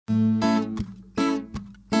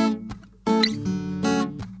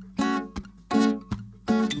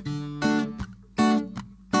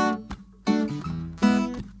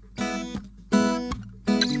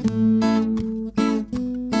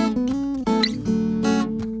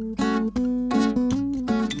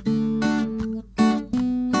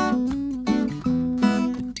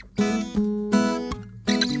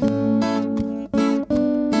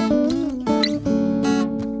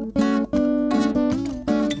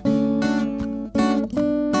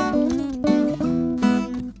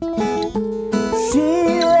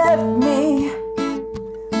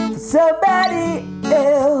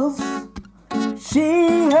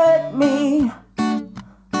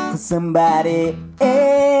somebody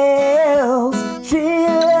else. She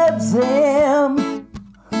loves him.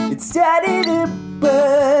 It started to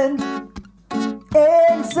burn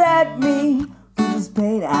inside me. For this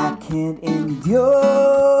pain I can't endure.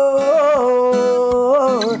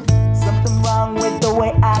 Something wrong with the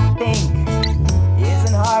way I think.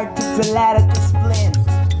 Isn't hard to pull out of the splint.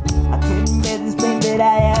 I couldn't bear this pain that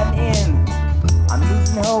I am in. I'm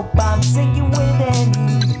losing hope, I'm sinking within.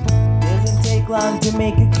 Doesn't take long to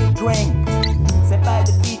make a good drink. Sit by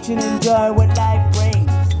the beach and enjoy what life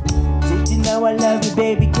brings. Did you know I love you,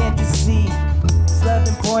 baby, can't you see? This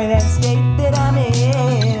loving point and state that I'm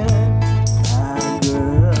in. My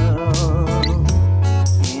girl,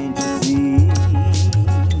 can't you see?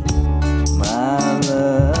 My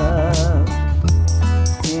love,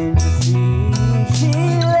 can't you see? She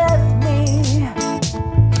left me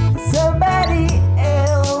for somebody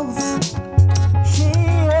else. She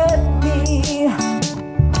left me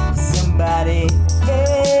for somebody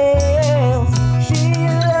else. She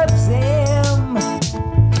loves him.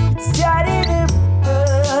 It started to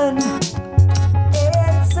burn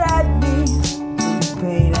inside me. This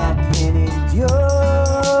pain I can't endure.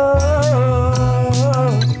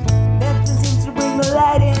 Nothing seems to bring the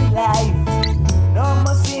light in life. No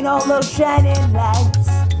more seen all those shining lights.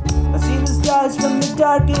 I've seen the stars from the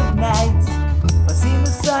dark of night. I've seen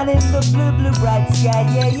the sun in the blue, blue bright sky.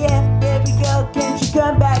 Yeah, yeah, baby girl, can't you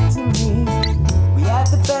come back to me? We have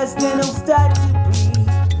the best and it'll start to breathe.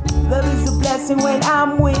 Love is a blessing when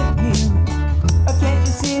I'm with you. Or can't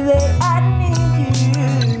you see that I need